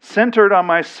am centered on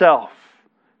myself,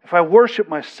 if I worship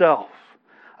myself,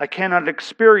 I cannot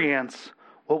experience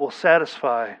what will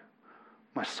satisfy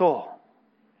my soul.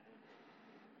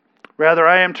 Rather,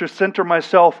 I am to center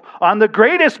myself on the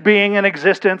greatest being in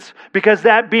existence, because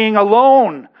that being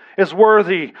alone is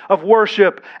worthy of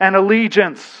worship and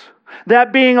allegiance.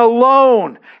 That being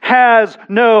alone has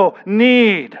no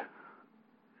need.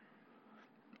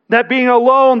 That being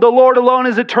alone, the Lord alone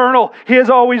is eternal. He has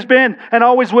always been and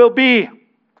always will be.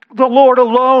 The Lord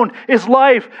alone is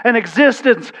life and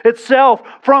existence itself,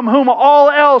 from whom all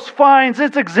else finds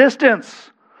its existence.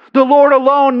 The Lord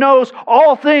alone knows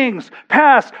all things,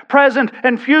 past, present,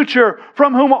 and future,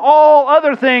 from whom all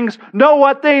other things know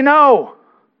what they know.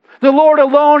 The Lord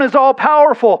alone is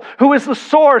all-powerful, who is the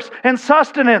source and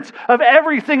sustenance of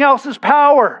everything else's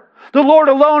power. The Lord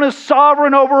alone is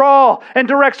sovereign over all and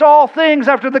directs all things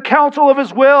after the counsel of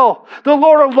His will. The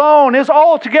Lord alone is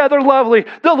altogether lovely,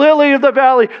 the lily of the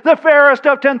valley, the fairest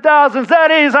of 10,000s.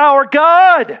 That is our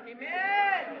God.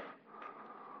 Amen.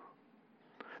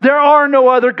 There are no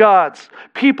other gods,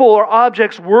 people, or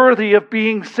objects worthy of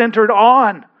being centered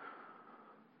on.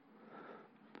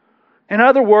 In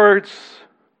other words,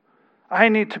 I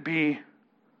need to be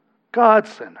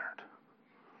God-centered.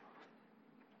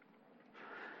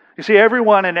 You see,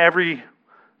 everyone and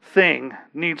everything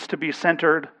needs to be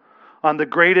centered on the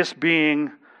greatest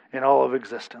being in all of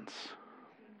existence.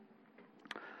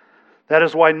 That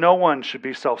is why no one should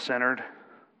be self-centered.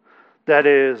 That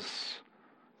is,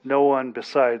 no one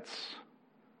besides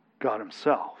God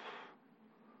Himself.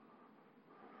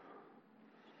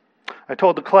 I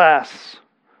told the class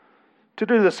to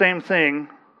do the same thing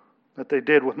that they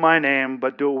did with my name,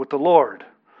 but do it with the Lord,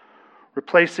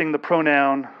 replacing the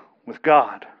pronoun with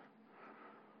God.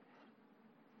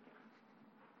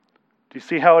 Do you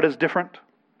see how it is different?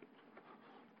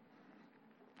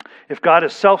 If God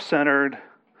is self-centered,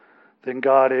 then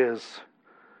God is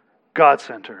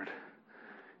God-centered.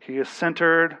 He is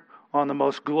centered on the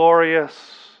most glorious,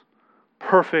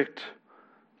 perfect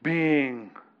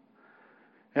being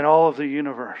in all of the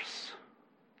universe.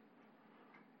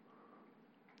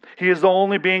 He is the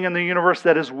only being in the universe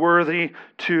that is worthy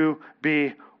to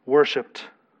be worshipped.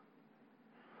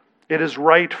 It is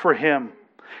right for Him.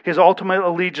 His ultimate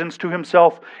allegiance to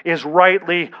Himself is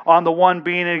rightly on the one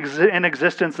being in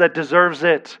existence that deserves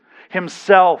it,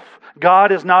 Himself.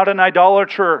 God is not an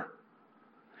idolater.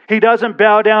 He doesn't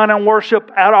bow down and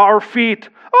worship at our feet.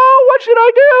 Oh, what should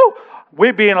I do?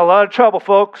 We'd be in a lot of trouble,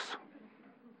 folks.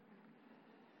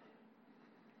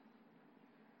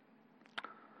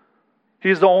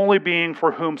 He's the only being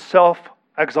for whom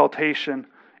self-exaltation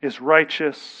is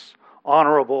righteous,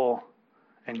 honorable,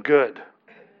 and good.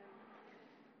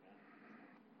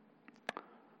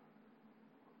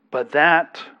 But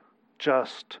that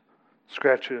just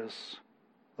scratches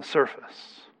the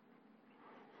surface.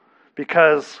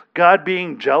 Because God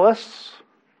being jealous,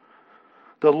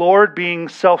 the Lord being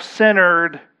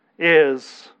self-centered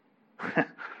is, are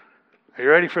you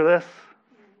ready for this?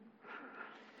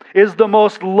 Is the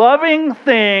most loving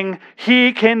thing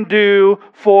He can do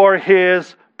for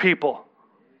His people.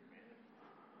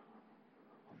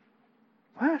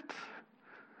 What?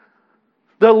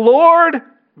 The Lord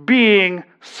being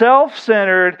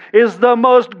self-centered is the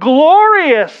most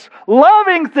glorious,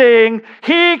 loving thing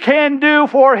He can do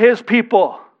for His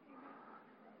people.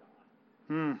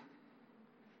 You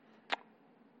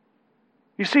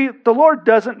see, the Lord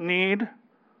doesn't need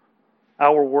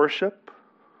our worship.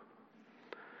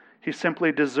 He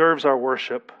simply deserves our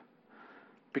worship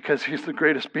because He's the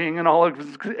greatest being in all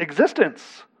of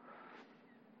existence.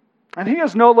 And He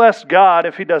is no less God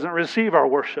if He doesn't receive our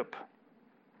worship.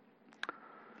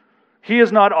 He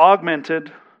is not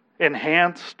augmented,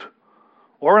 enhanced,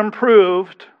 or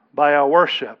improved by our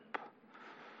worship.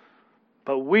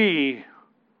 But we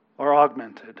are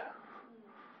augmented.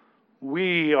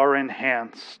 We are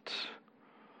enhanced.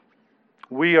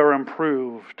 We are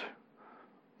improved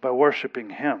by worshiping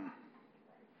Him.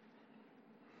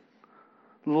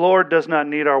 The Lord does not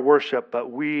need our worship,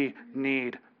 but we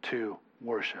need to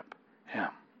worship Him.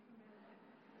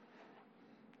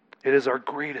 It is our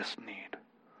greatest need.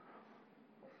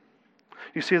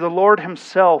 You see, the Lord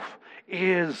Himself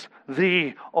is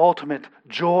the ultimate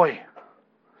joy.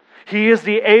 He is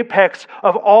the apex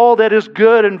of all that is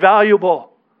good and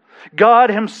valuable. God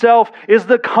Himself is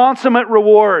the consummate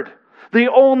reward.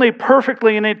 The only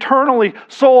perfectly and eternally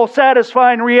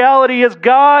soul-satisfying reality is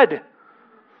God.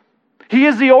 He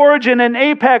is the origin and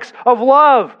apex of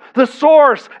love, the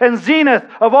source and zenith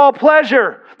of all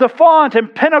pleasure, the font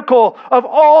and pinnacle of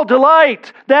all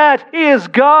delight. That is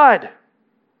God.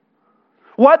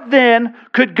 What then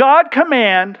could God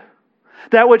command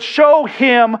that would show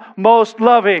Him most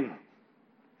loving?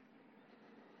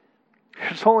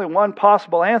 There's only one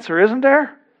possible answer, isn't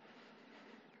there?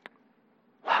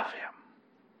 Love Him.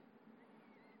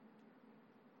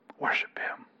 Worship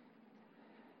Him.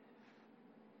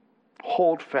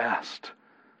 Hold fast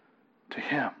to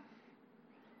Him.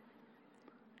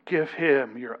 Give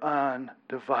Him your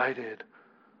undivided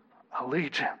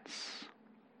allegiance.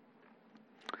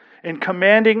 In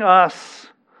commanding us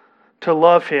to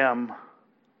love Him,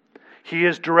 He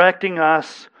is directing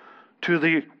us to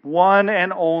the one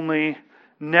and only,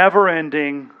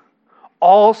 never-ending,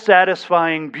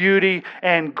 all-satisfying beauty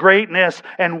and greatness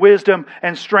and wisdom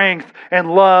and strength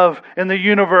and love in the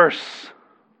universe.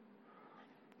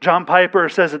 John Piper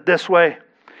says it this way: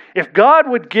 if God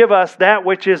would give us that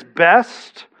which is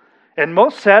best and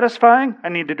most satisfying, I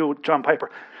need to do John Piper.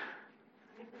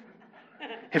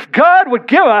 If God would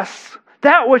give us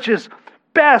that which is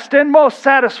best and most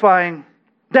satisfying,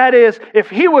 that is, if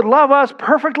He would love us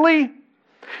perfectly,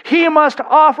 He must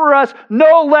offer us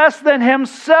no less than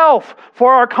Himself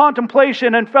for our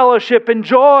contemplation and fellowship and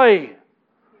joy.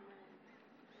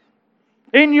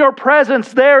 In your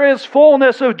presence there is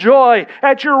fullness of joy.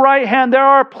 At your right hand there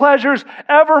are pleasures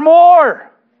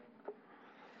evermore.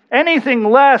 Anything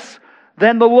less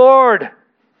than the Lord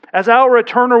as our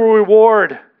eternal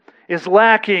reward is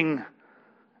lacking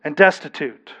and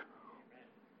destitute.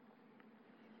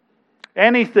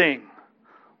 Anything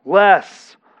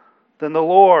less than the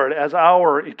Lord as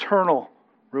our eternal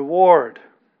reward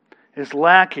is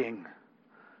lacking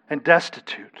and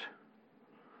destitute.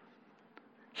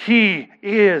 He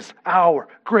is our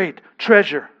great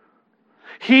treasure.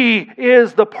 He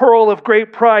is the pearl of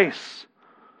great price.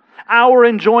 Our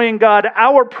enjoying God,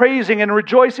 our praising and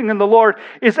rejoicing in the Lord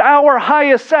is our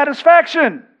highest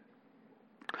satisfaction.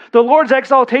 The Lord's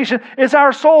exaltation is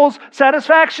our soul's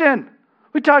satisfaction.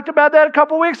 We talked about that a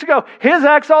couple weeks ago. His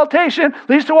exaltation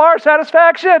leads to our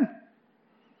satisfaction.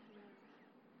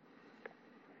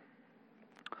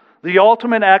 The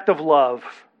ultimate act of love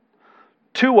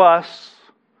to us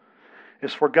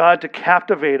is for God to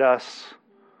captivate us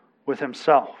with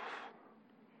Himself.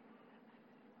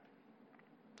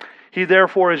 He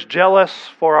therefore is jealous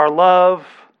for our love,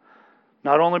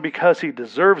 not only because He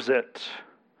deserves it,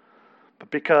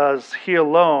 but because He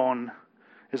alone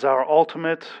is our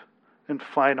ultimate and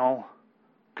final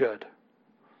good.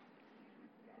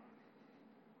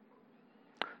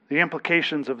 The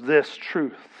implications of this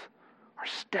truth are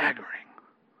staggering.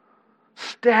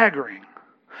 Staggering.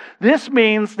 This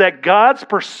means that God's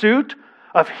pursuit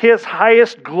of His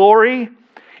highest glory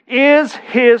is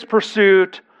His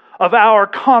pursuit of our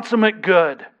consummate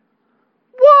good.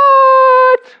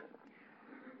 What?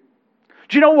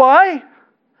 Do you know why?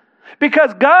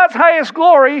 Because God's highest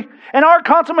glory and our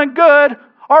consummate good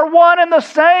are one and the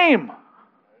same.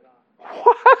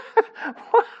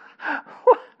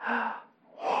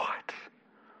 What?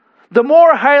 The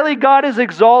more highly God is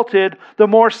exalted, the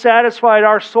more satisfied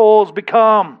our souls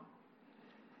become.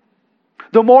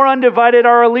 The more undivided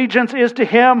our allegiance is to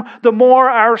Him, the more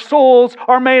our souls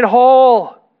are made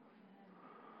whole.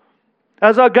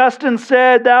 As Augustine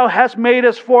said, Thou hast made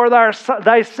us for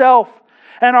Thyself,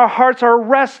 and our hearts are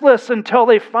restless until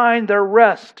they find their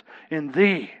rest in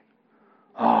Thee.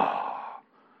 Nothing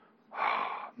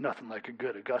like a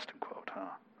good Augustine quote, huh?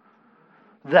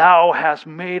 Thou hast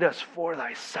made us for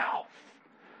Thyself,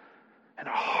 and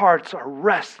our hearts are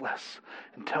restless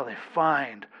until they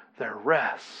find their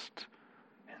rest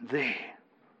in Thee.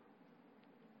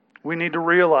 We need to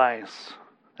realize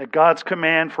that God's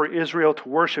command for Israel to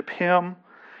worship Him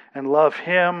and love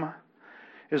Him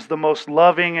is the most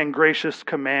loving and gracious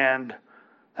command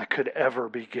that could ever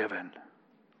be given.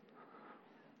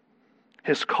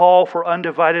 His call for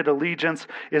undivided allegiance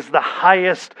is the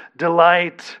highest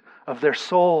delight of their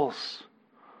souls.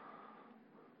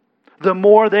 The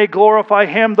more they glorify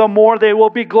Him, the more they will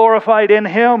be glorified in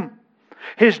Him.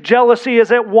 His jealousy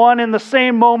is at one and the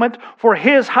same moment for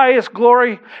His highest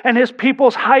glory and His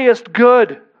people's highest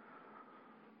good.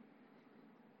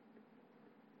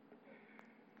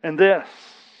 And this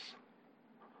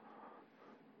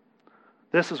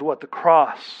is what the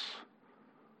cross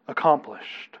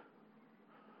accomplished.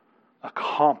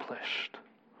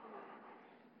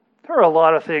 There are a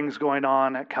lot of things going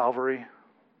on at Calvary.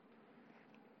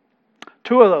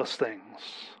 Two of those things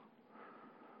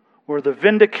were the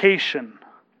vindication,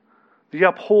 the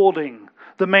upholding,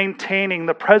 the maintaining,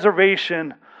 the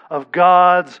preservation of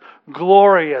God's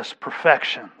glorious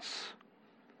perfections.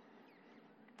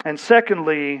 And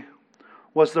secondly,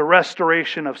 was the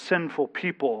restoration of sinful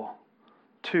people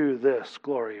to this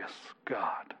glorious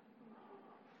God.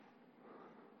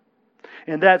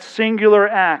 In that singular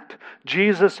act,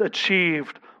 Jesus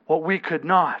achieved what we could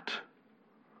not,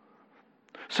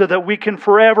 so that we can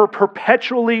forever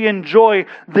perpetually enjoy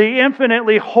the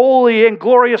infinitely holy and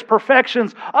glorious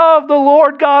perfections of the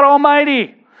Lord God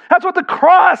Almighty. That's what the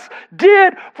cross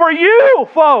did for you,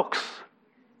 folks.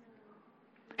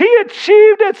 He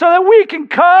achieved it so that we can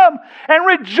come and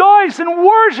rejoice and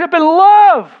worship and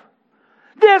love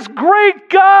this great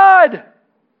God.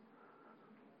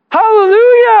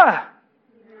 Hallelujah!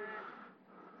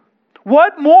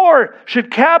 What more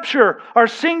should capture our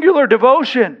singular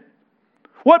devotion?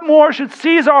 What more should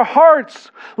seize our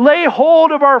hearts, lay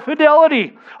hold of our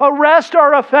fidelity, arrest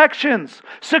our affections,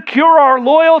 secure our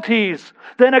loyalties,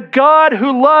 than a God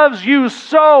who loves you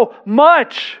so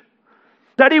much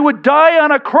that He would die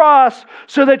on a cross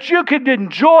so that you could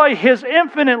enjoy His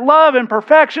infinite love and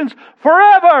perfections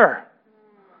forever?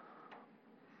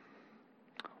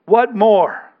 What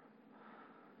more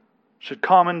should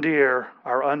commandeer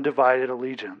our undivided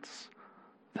allegiance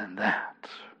than that?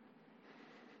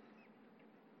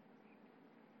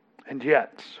 And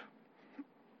yet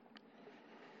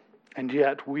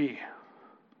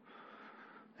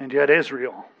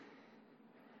Israel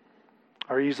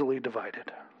are easily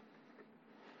divided.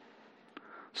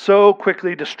 So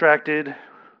quickly distracted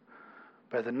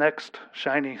by the next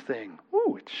shiny thing.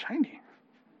 Ooh, it's shiny.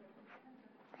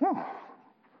 Oh.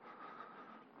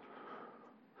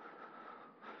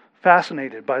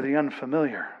 Fascinated by the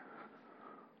unfamiliar.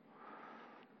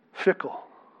 Fickle.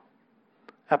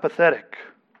 Apathetic.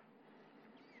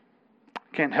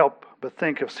 Can't help but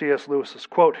think of C.S. Lewis's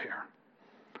quote here.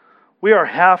 We are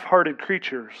half-hearted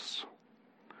creatures,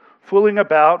 fooling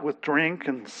about with drink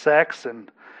and sex and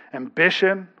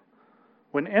ambition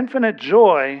when infinite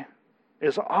joy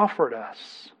is offered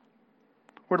us.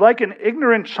 We're like an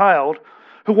ignorant child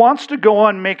who wants to go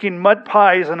on making mud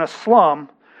pies in a slum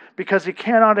because he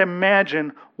cannot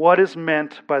imagine what is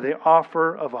meant by the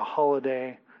offer of a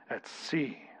holiday at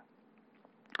sea.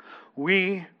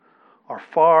 We are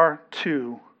far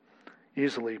too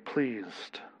easily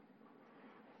pleased.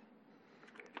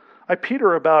 I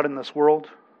peter about in this world,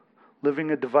 living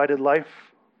a divided life.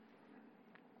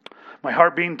 My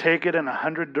heart being taken in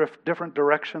 100 different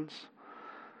directions.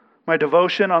 My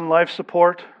devotion on life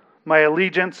support. My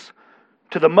allegiance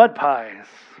to the mud pies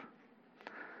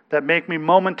that make me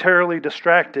momentarily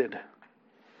distracted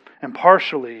and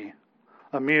partially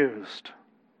amused.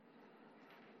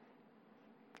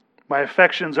 My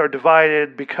affections are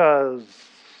divided because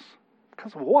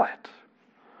of what?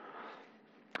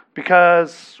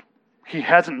 Because He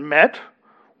hasn't met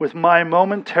with my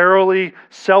momentarily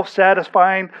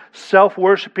self-satisfying,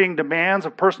 self-worshipping demands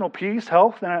of personal peace,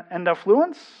 health, and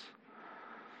affluence?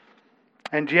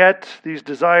 And yet, these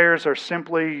desires are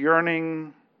simply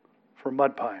yearning for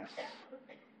mud pies.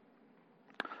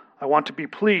 I want to be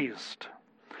pleased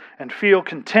and feel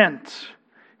content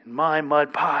in my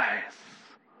mud pies.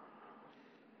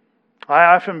 I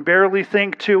often barely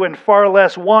think to and far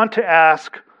less want to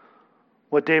ask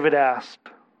what David asked.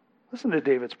 Listen to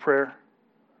David's prayer.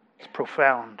 It's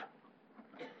profound.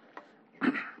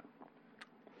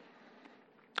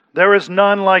 There is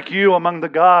none like you among the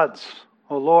gods,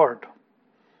 O Lord,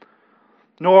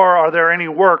 nor are there any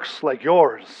works like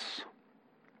yours.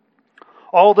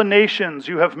 All the nations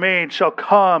you have made shall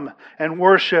come and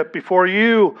worship before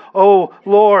you, O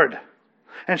Lord,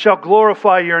 and shall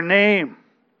glorify your name.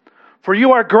 For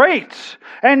you are great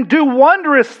and do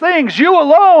wondrous things. You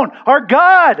alone are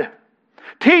God.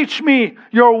 Teach me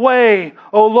your way,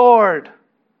 O Lord,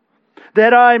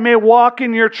 that I may walk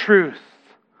in your truth.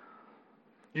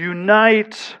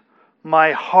 Unite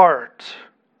my heart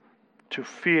to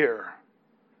fear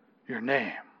your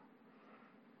name.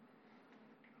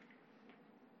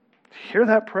 Hear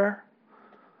that prayer?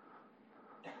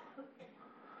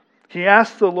 He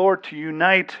asked the Lord to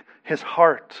unite his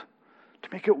heart, to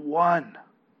make it one,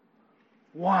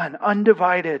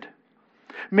 undivided.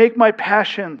 Make my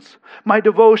passions, my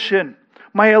devotion,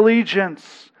 my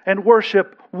allegiance, and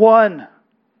worship one.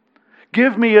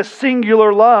 Give me a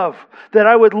singular love, that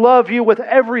I would love you with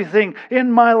everything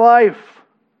in my life.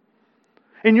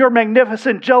 In your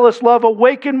magnificent, jealous love,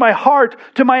 awaken my heart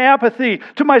to my apathy,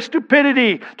 to my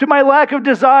stupidity, to my lack of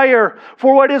desire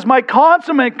for what is my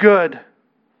consummate good,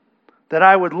 that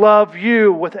I would love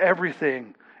you with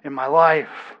everything in my life.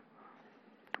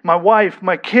 My wife,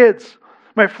 my kids,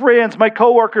 my friends, my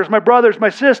coworkers, my brothers, my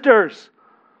sisters.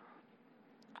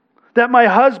 That my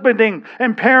husbanding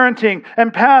and parenting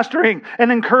and pastoring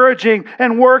and encouraging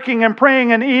and working and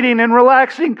praying and eating and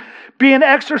relaxing be an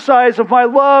exercise of my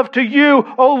love to you,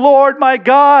 O Lord my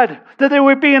God. That there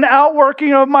would be an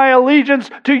outworking of my allegiance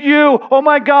to you, O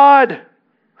my God.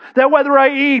 That whether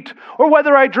I eat or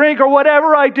whether I drink or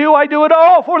whatever I do it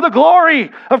all for the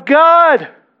glory of God.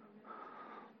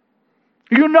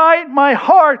 Unite my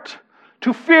heart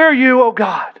to fear you, O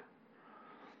God.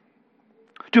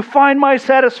 To find my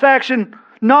satisfaction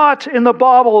not in the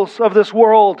baubles of this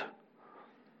world.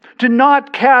 To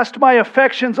not cast my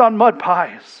affections on mud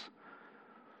pies.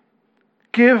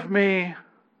 Give me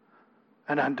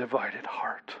an undivided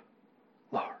heart,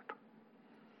 Lord.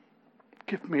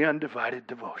 Give me undivided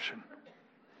devotion.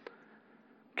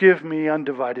 Give me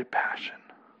undivided passion.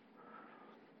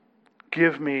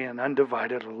 Give me an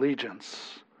undivided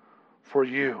allegiance for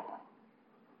you,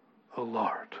 O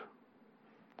Lord.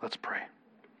 Let's pray.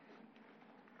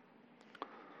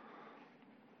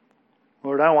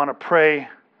 Lord, I want to pray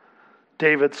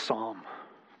David's psalm.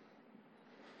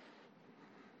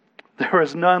 There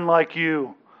is none like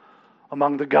you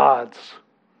among the gods,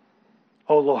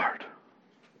 O Lord.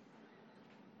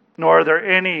 Nor are there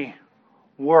any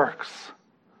works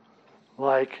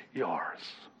like yours.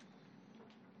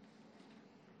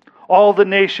 All the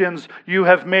nations you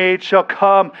have made shall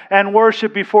come and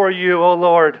worship before you, O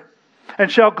Lord, and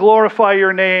shall glorify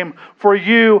your name, for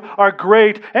you are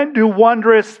great and do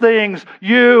wondrous things.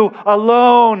 You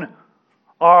alone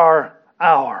are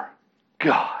our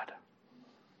God.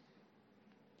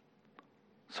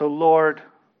 So, Lord,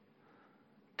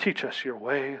 teach us your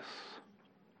ways,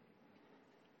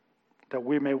 that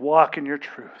we may walk in your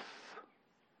truth.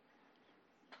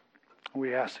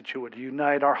 We ask that you would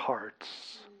unite our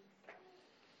hearts.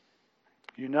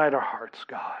 Unite our hearts,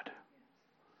 God,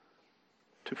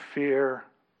 to fear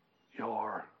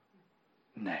your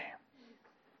name.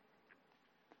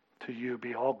 To you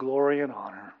be all glory and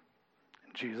honor.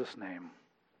 In Jesus' name,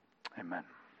 amen.